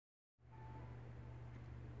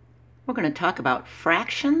We're going to talk about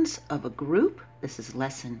fractions of a group. This is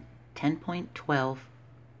lesson 10.12.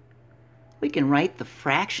 We can write the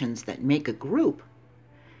fractions that make a group.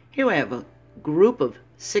 Here we have a group of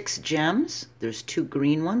 6 gems. There's 2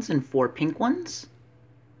 green ones and 4 pink ones.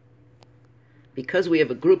 Because we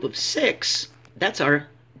have a group of 6, that's our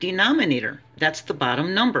denominator. That's the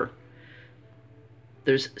bottom number.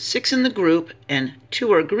 There's 6 in the group and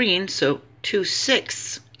 2 are green, so 2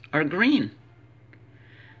 6ths are green.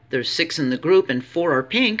 There's 6 in the group and 4 are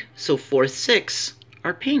pink, so 4 6ths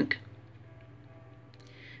are pink.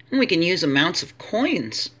 And we can use amounts of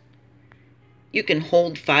coins. You can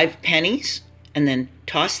hold 5 pennies and then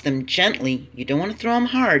toss them gently. You don't want to throw them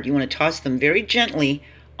hard. You want to toss them very gently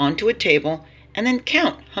onto a table and then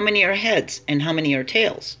count how many are heads and how many are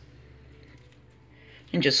tails.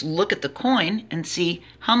 And just look at the coin and see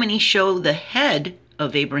how many show the head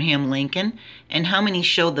of Abraham Lincoln and how many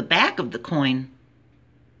show the back of the coin.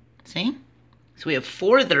 See? So we have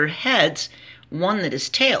 4 that are heads, 1 that is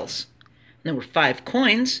tails. And there were 5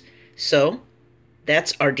 coins, so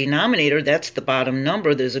that's our denominator. That's the bottom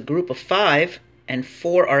number. There's a group of 5, and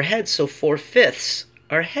 4 are heads, so 4 5ths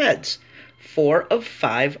are heads. 4 of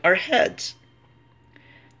 5 are heads.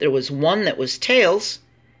 There was 1 that was tails.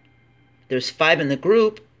 There's 5 in the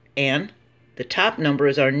group, and the top number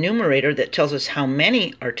is our numerator that tells us how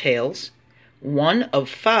many are tails. 1 of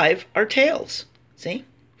 5 are tails. See?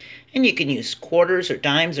 And you can use quarters or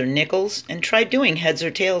dimes or nickels and try doing heads or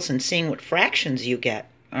tails and seeing what fractions you get.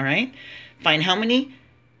 All right? Find how many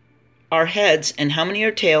are heads and how many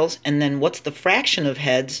are tails, and then what's the fraction of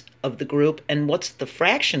heads of the group and what's the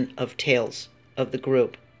fraction of tails of the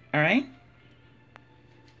group. All right?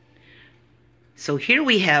 So here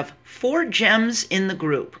we have 4 gems in the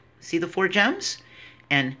group. See the 4 gems?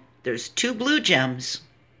 And there's 2 blue gems.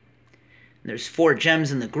 There's 4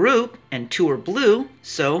 gems in the group and 2 are blue,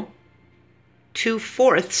 so 2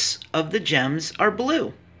 4ths of the gems are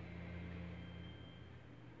blue.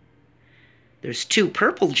 There's 2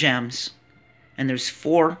 purple gems and there's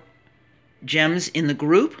 4 gems in the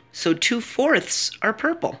group, so 2 4ths are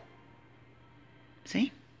purple.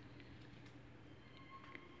 See?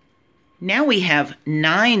 Now we have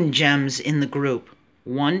 9 gems in the group.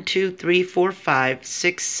 1, 2, 3, 4, 5,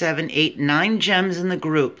 6, 7, 8, 9 gems in the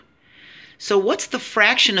group. So what's the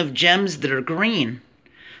fraction of gems that are green?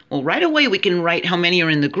 Well, right away we can write how many are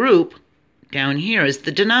in the group down here as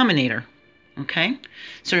the denominator. Okay?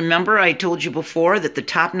 So remember I told you before that the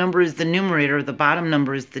top number is the numerator, the bottom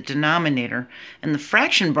number is the denominator, and the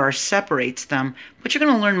fraction bar separates them, but you're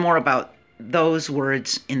going to learn more about those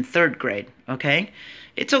words in 3rd grade, okay?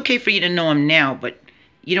 It's okay for you to know them now, but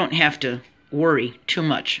you don't have to worry too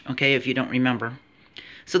much, okay, if you don't remember.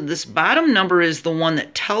 So this bottom number is the one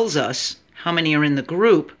that tells us how many are in the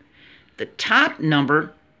group. The top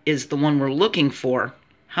number is the one we're looking for.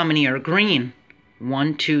 How many are green?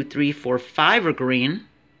 1, 2, 3, 4, 5 are green.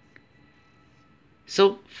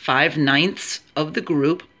 So 5 9ths of the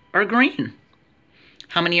group are green.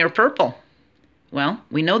 How many are purple? Well,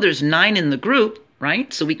 we know there's 9 in the group,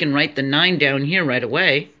 right? So we can write the 9 down here right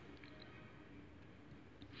away.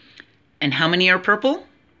 And how many are purple?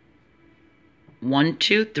 1,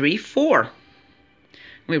 2, 3, 4.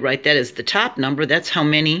 We write that as the top number. That's how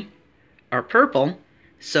many are purple.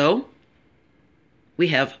 So we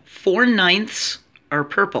have 4 9ths are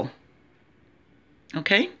purple.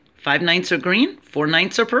 Okay? 5 9ths are green, 4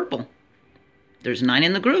 9ths are purple. There's 9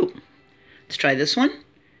 in the group. Let's try this one.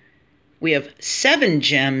 We have 7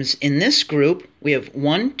 gems in this group. We have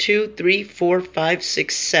 1, 2, 3, 4, 5,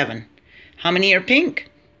 6, 7. How many are pink?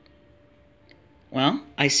 Well,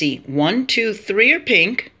 I see 1, 2, 3 are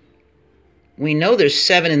pink. We know there's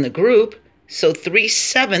 7 in the group, so 3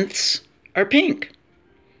 7ths are pink.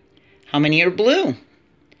 How many are blue?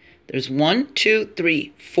 There's 1, 2,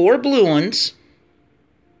 3, 4 blue ones.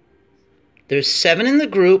 There's 7 in the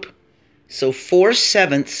group, so 4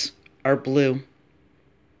 7ths are blue.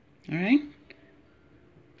 All right?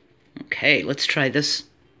 Okay, let's try this.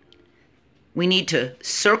 We need to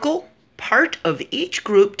circle part of each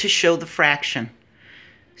group to show the fraction.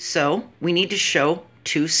 So we need to show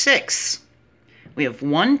 2 6ths. We have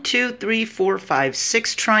 1, 2, 3, 4, 5,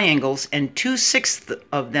 6 triangles, and 2 6ths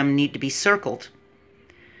of them need to be circled.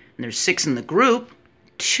 And there's 6 in the group.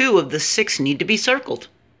 2 of the 6 need to be circled.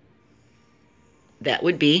 That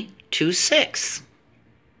would be 2 6ths.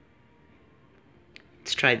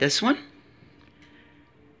 Let's try this one.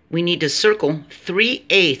 We need to circle 3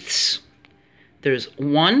 8ths. There's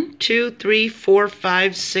 1, 2, 3, 4,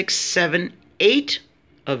 5, 6, 7, 8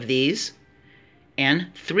 of these, and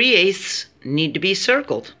 3 8ths need to be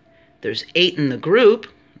circled. There's 8 in the group.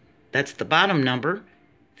 That's the bottom number.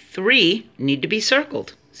 3 need to be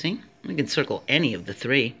circled. See? We can circle any of the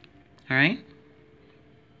 3. All right?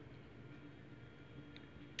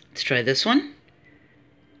 Let's try this one.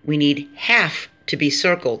 We need half to be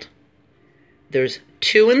circled. There's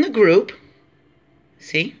 2 in the group.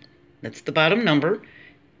 See? That's the bottom number.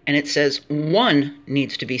 And it says 1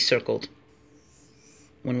 needs to be circled.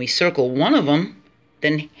 When we circle one of them,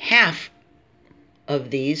 then half of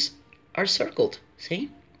these are circled. See?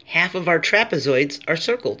 Half of our trapezoids are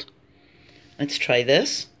circled. Let's try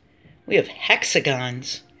this. We have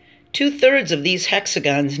hexagons. 2/3 of these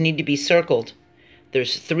hexagons need to be circled.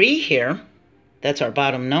 There's 3 here. That's our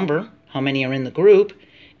bottom number, how many are in the group.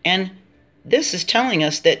 And this is telling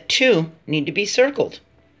us that 2 need to be circled.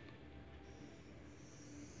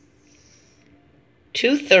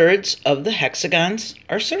 2/3 of the hexagons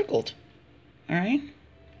are circled. All right?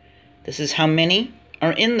 This is how many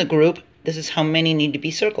are in the group. This is how many need to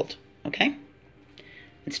be circled. Okay?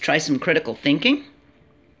 Let's try some critical thinking.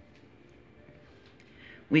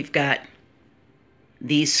 We've got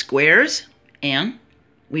these squares and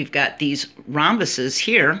we've got these rhombuses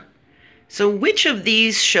here. So which of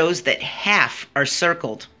these shows that half are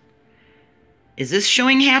circled? Is this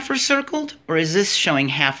showing half are circled, or is this showing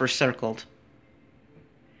half are circled?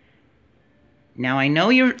 Now I know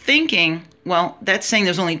you're thinking, well, that's saying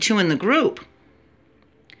there's only 2 in the group.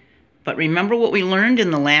 But remember what we learned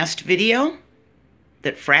in the last video?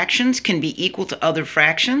 That fractions can be equal to other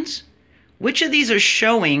fractions? Which of these are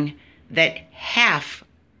showing that half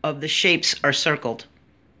of the shapes are circled?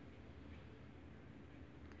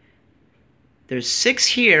 There's 6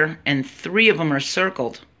 here and 3 of them are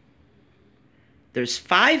circled. There's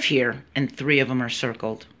 5 here and 3 of them are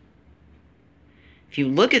circled. If you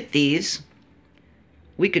look at these,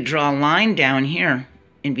 we could draw a line down here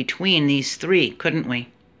in between these 3, couldn't we?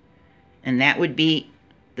 And that would be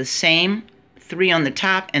the same 3 on the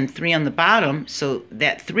top and 3 on the bottom, so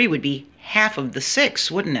that 3 would be half of the 6,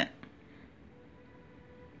 wouldn't it?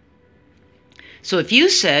 So if you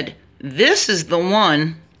said, this is the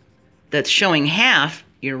one that's showing half,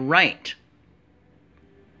 you're right.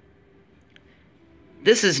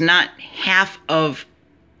 This is not half of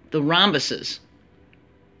the rhombuses.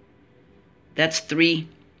 That's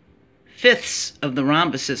 3/5 of the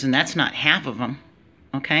rhombuses, and that's not half of them,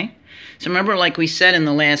 okay? So remember, like we said in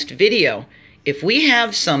the last video, if we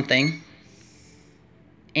have something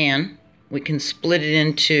and we can split it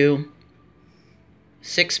into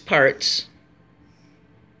 6 parts,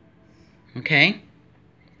 okay?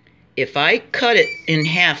 If I cut it in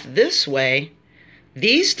half this way,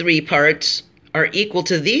 these 3 parts are equal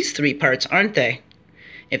to these 3 parts, aren't they?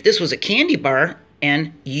 If this was a candy bar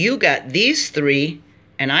and you got these 3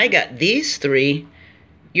 and I got these 3,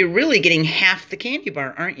 you're really getting half the candy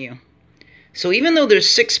bar, aren't you? So even though there's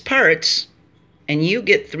 6 parts and you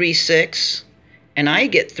get 3/6 and I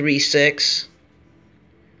get 3/6,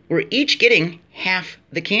 we're each getting half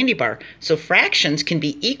the candy bar. So fractions can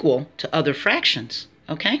be equal to other fractions,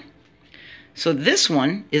 okay? So this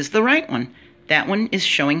one is the right one. That one is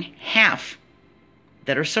showing half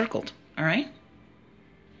that are circled, all right?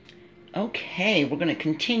 Okay, we're going to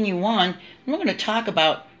continue on. And we're going to talk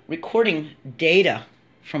about recording data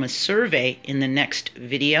from a survey in the next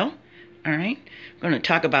video, all right? We're going to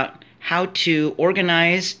talk about how to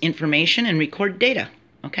organize information and record data,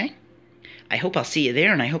 okay? I hope I'll see you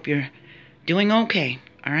there, and I hope you're doing okay,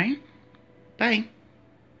 all right? Bye.